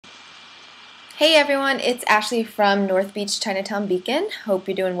Hey everyone, it's Ashley from Northbeach-Chinatown Beacon. Hope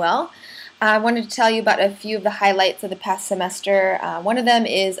you're doing well. I wanted to tell you about a few of the highlights of the past semester. One of them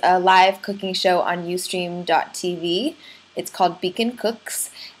is a live cooking show on Ustream.tv. It's called Beacon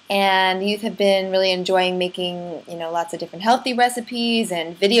Cooks, and the youth have been really enjoying making lots of different healthy recipes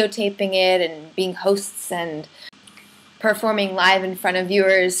and videotaping it and being hosts and performing live in front of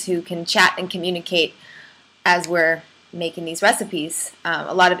viewers who can chat and communicate as we're making these recipes.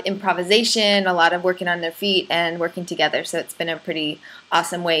 A lot of improvisation, a lot of working on their feet and working together. So it's been a pretty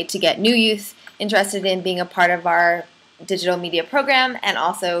awesome way to get new youth interested in being a part of our digital media program, and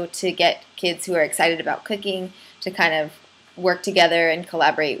also to get kids who are excited about cooking to kind of work together and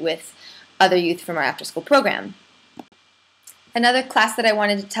collaborate with other youth from our after-school program. Another class that I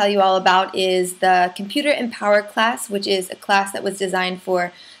wanted to tell you all about is the Computer Empower class, which is a class that was designed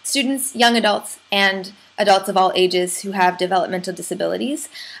for students, young adults, and adults of all ages who have developmental disabilities.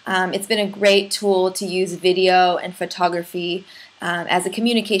 It's been a great tool to use video and photography as a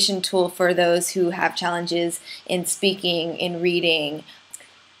communication tool for those who have challenges in speaking, in reading.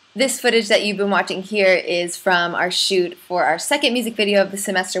 This footage that you've been watching here is from our shoot for our second music video of the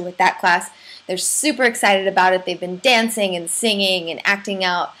semester with that class. They're super excited about it. They've been dancing and singing and acting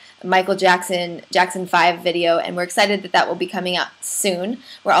out Michael Jackson 5 video, and we're excited that that will be coming out soon.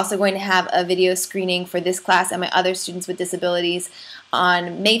 We're also going to have a video screening for this class and my other students with disabilities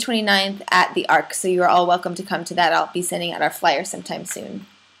on May 29th at the ARC, so you're all welcome to come to that. I'll be sending out our flyer sometime soon.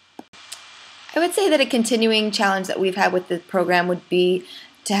 I would say that a continuing challenge that we've had with the program would be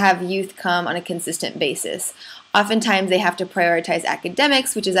to have youth come on a consistent basis. Oftentimes they have to prioritize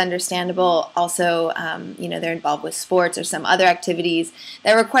academics, which is understandable. Also, they're involved with sports or some other activities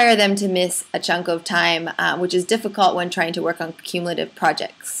that require them to miss a chunk of time, which is difficult when trying to work on cumulative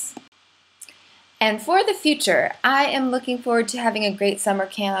projects. And for the future, I am looking forward to having a great summer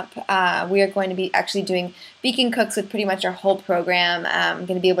camp. We are going to be actually doing Beacon Cooks with pretty much our whole program. I'm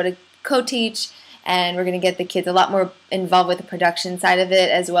going to be able to co-teach, and we're going to get the kids a lot more involved with the production side of it,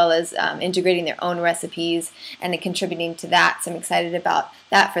 as well as integrating their own recipes and contributing to that. So I'm excited about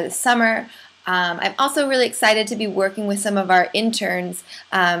that for the summer. I'm also really excited to be working with some of our interns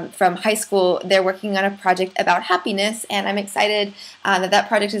from high school. They're working on a project about happiness, and I'm excited that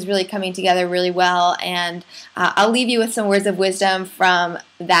project is really coming together really well. And I'll leave you with some words of wisdom from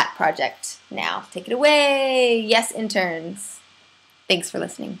that project now. Take it away. Yes, interns. Thanks for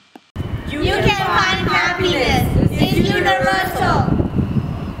listening. You can find happiness. It's universal.